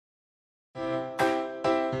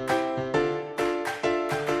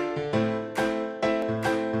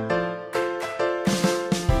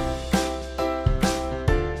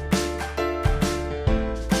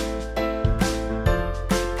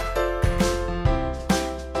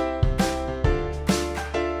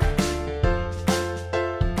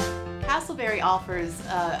offers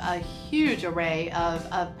a huge array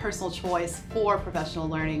of personal choice for professional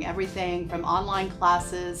learning, everything from online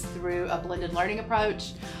classes through a blended learning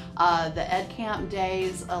approach. The EdCamp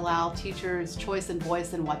days allow teachers choice and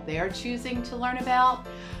voice in what they're choosing to learn about.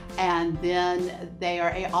 And then they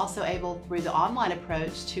are also able, through the online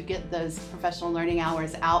approach, to get those professional learning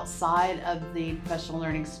hours outside of the professional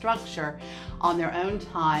learning structure on their own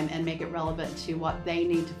time and make it relevant to what they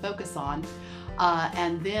need to focus on.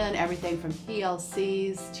 And then everything from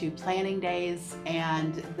PLCs to planning days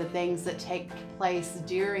and the things that take place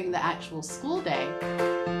during the actual school day.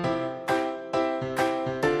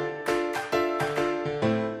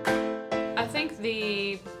 I think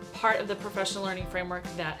the part of the professional learning framework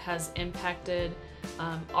that has impacted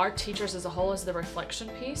our teachers as a whole is the reflection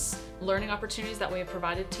piece. Learning opportunities that we have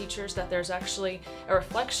provided teachers, that there's actually a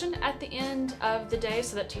reflection at the end of the day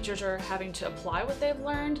so that teachers are having to apply what they've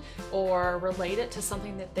learned or relate it to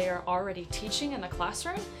something that they are already teaching in the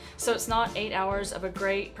classroom. So it's not 8 hours of a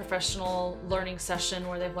great professional learning session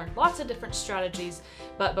where they've learned lots of different strategies,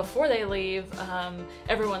 but before they leave,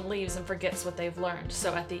 everyone leaves and forgets what they've learned.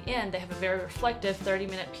 So at the end, they have a very reflective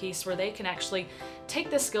 30-minute piece where they can actually take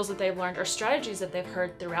the skills that they've learned or strategies that they've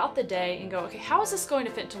heard throughout the day and go, okay, how is this going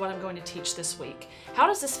to fit into what I'm going to teach this week? How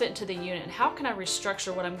does this fit into the unit? And how can I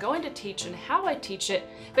restructure what I'm going to teach and how I teach it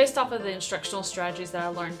based off of the instructional strategies that I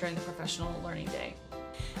learned during the professional learning day?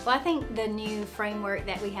 Well, I think the new framework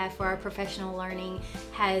that we have for our professional learning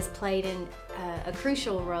has played a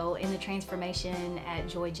crucial role in the transformation at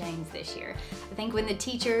Joy James this year. I think when the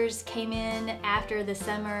teachers came in after the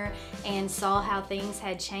summer and saw how things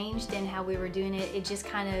had changed and how we were doing it, it just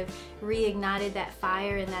kind of reignited that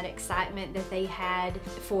fire and that excitement that they had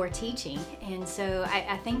for teaching. And so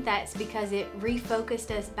I think that's because it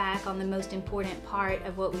refocused us back on the most important part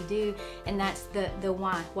of what we do, and that's the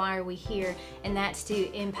why. Why are we here? And that's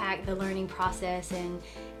to impact the learning process and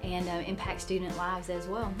impact student lives as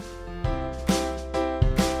well.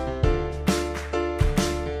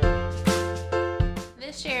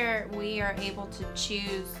 This year we are able to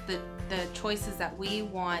choose the choices that we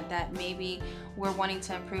want, that maybe we're wanting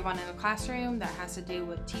to improve on in the classroom, that has to do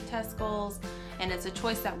with T-test goals, and it's a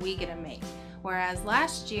choice that we get to make. Whereas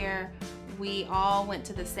last year we all went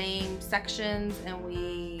to the same sections and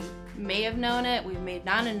we may have known it, we may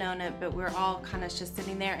not have known it, but we're all kind of just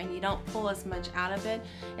sitting there and you don't pull as much out of it.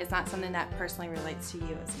 It's not something that personally relates to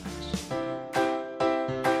you as much.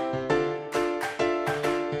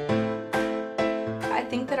 I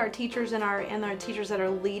think that our teachers and our teachers that are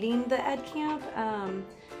leading the EdCamp,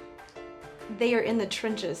 they are in the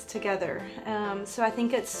trenches together. So I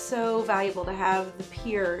think it's so valuable to have the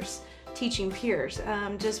peers teaching peers,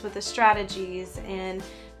 just with the strategies and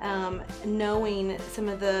knowing some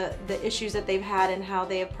of the issues that they've had and how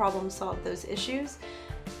they have problem solved those issues.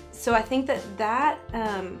 So I think that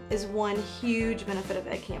is one huge benefit of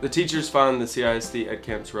EdCamp. The teachers find the CISD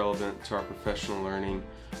EdCamps relevant to our professional learning.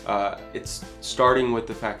 It's starting with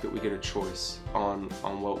the fact that we get a choice on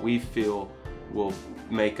what we feel will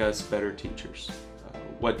make us better teachers.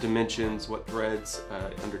 What dimensions, what threads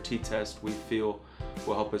under T-test we feel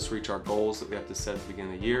will help us reach our goals that we have to set at the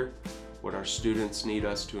beginning of the year, what our students need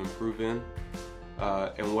us to improve in,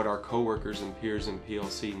 and what our coworkers and peers in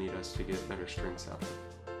PLC need us to get better strengths out of.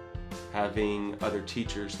 Having other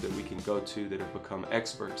teachers that we can go to that have become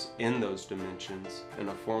experts in those dimensions in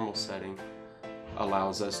a formal setting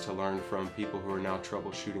allows us to learn from people who are now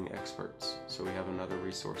troubleshooting experts. So we have another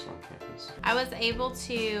resource on campus. I was able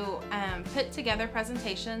to put together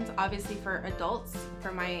presentations, obviously for adults,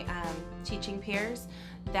 for my teaching peers,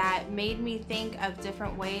 that made me think of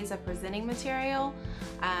different ways of presenting material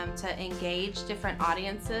to engage different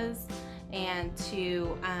audiences and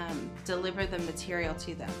to deliver the material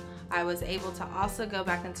to them. I was able to also go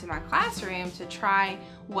back into my classroom to try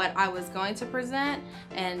what I was going to present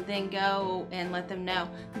and then go and let them know,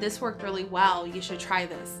 this worked really well, you should try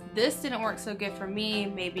this. This didn't work so good for me,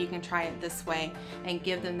 maybe you can try it this way, and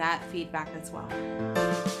give them that feedback as well.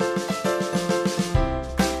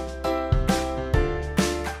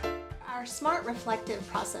 Our smart reflective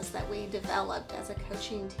process that we developed as a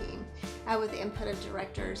coaching team with the input of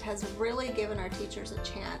directors has really given our teachers a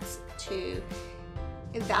chance to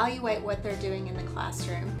evaluate what they're doing in the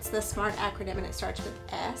classroom. It's the SMART acronym and it starts with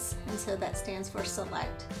S, and so that stands for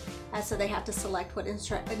select. So they have to select what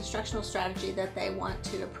instructional strategy that they want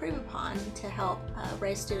to improve upon to help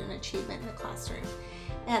raise student achievement in the classroom.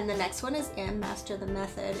 And the next one is M, master the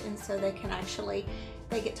method, and so they can actually,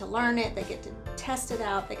 they get to learn it, they get to test it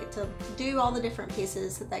out, they get to do all the different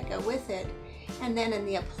pieces that go with it. And then in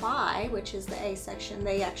the apply, which is the A section,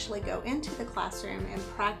 they actually go into the classroom and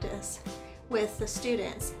practice with the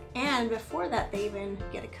students, and before that they even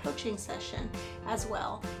get a coaching session as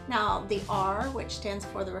well. Now the R, which stands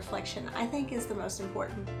for the reflection, I think is the most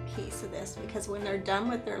important piece of this, because when they're done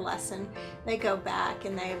with their lesson they go back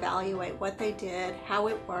and they evaluate what they did, how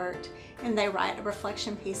it worked, and they write a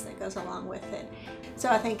reflection piece that goes along with it. So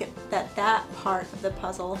I think that part of the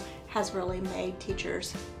puzzle has really made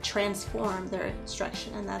teachers transform their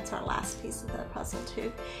instruction, and that's our last piece of the puzzle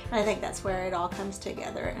too. And I think that's where it all comes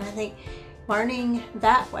together. And I think learning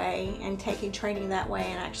that way and taking training that way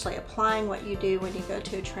and actually applying what you do when you go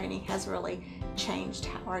to a training has really changed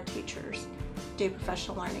how our teachers do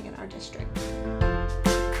professional learning in our district.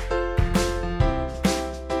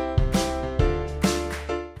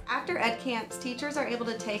 After ed camps, teachers are able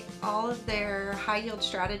to take all of their high yield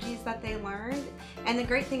strategies that they learned, and the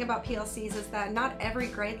great thing about PLCs is that not every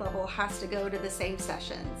grade level has to go to the same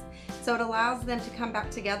sessions. So it allows them to come back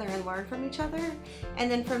together and learn from each other, and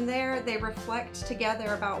then from there they reflect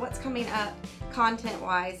together about what's coming up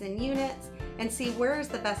content-wise in units and see where is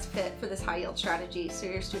the best fit for this high yield strategy so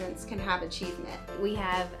your students can have achievement. We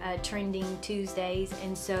have trending Tuesdays,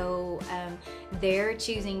 and so they're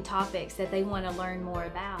choosing topics that they want to learn more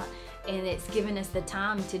about, and it's given us the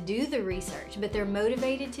time to do the research, but they're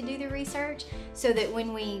motivated to do the research so that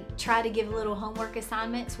when we try to give little homework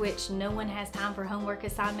assignments, which no one has time for homework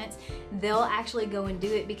assignments, they'll actually go and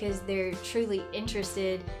do it because they're truly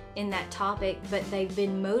interested in that topic, but they've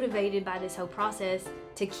been motivated by this whole process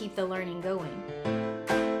to keep the learning going.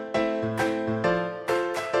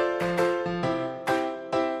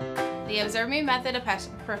 The Observe Me method of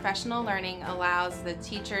professional learning allows the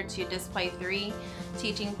teacher to display 3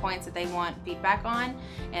 teaching points that they want feedback on,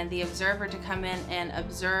 and the observer to come in and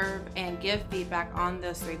observe and give feedback on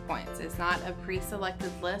those 3 points. It's not a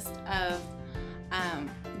pre-selected list of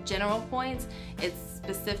general points. It's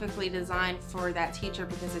specifically designed for that teacher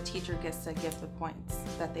because the teacher gets to give the points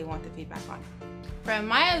that they want the feedback on. From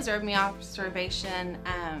my Observe Me observation,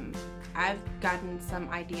 I've gotten some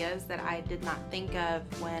ideas that I did not think of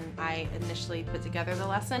when I initially put together the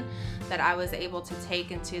lesson that I was able to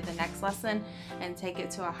take into the next lesson and take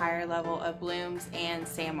it to a higher level of Bloom's and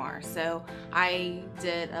SAMR. So I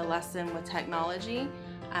did a lesson with technology,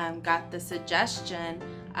 got the suggestion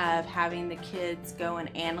of having the kids go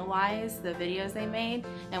and analyze the videos they made,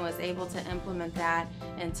 and was able to implement that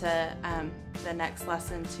into the next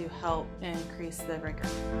lesson to help increase the rigor.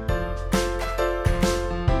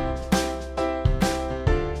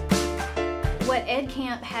 What Ed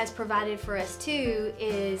Camp has provided for us too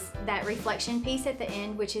is that reflection piece at the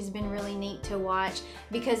end, which has been really neat to watch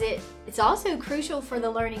because it's also crucial for the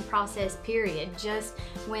learning process, period. Just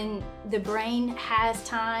when the brain has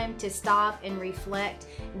time to stop and reflect,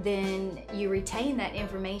 then you retain that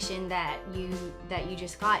information that you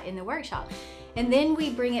just got in the workshop. And then we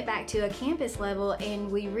bring it back to a campus level and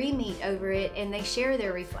we re-meet over it, and they share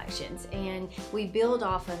their reflections, and we build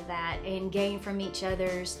off of that and gain from each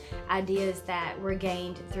other's ideas that were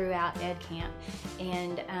gained throughout Ed Camp.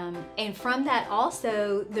 And from that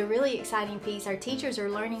also, the really exciting piece, our teachers are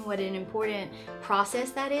learning what an important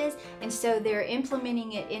process that is, and so they're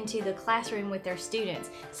implementing it into the classroom with their students.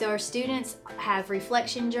 So our students have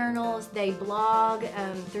reflection journals, they blog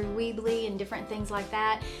through Weebly and different things like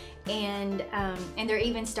that. And they're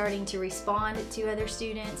even starting to respond to other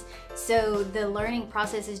students. So the learning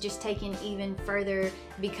process is just taken even further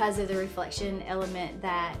because of the reflection element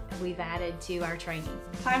that we've added to our training.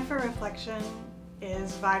 Time for reflection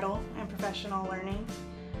is vital in professional learning.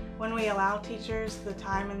 When we allow teachers the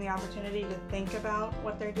time and the opportunity to think about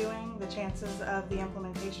what they're doing, the chances of the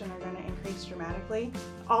implementation are going to increase dramatically.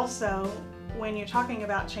 Also, when you're talking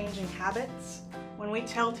about changing habits, when we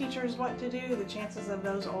tell teachers what to do, the chances of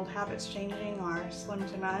those old habits changing are slim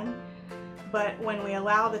to none. But when we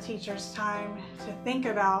allow the teachers time to think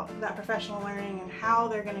about that professional learning and how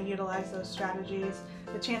they're going to utilize those strategies,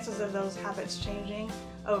 the chances of those habits changing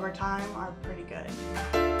over time are pretty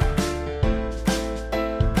good.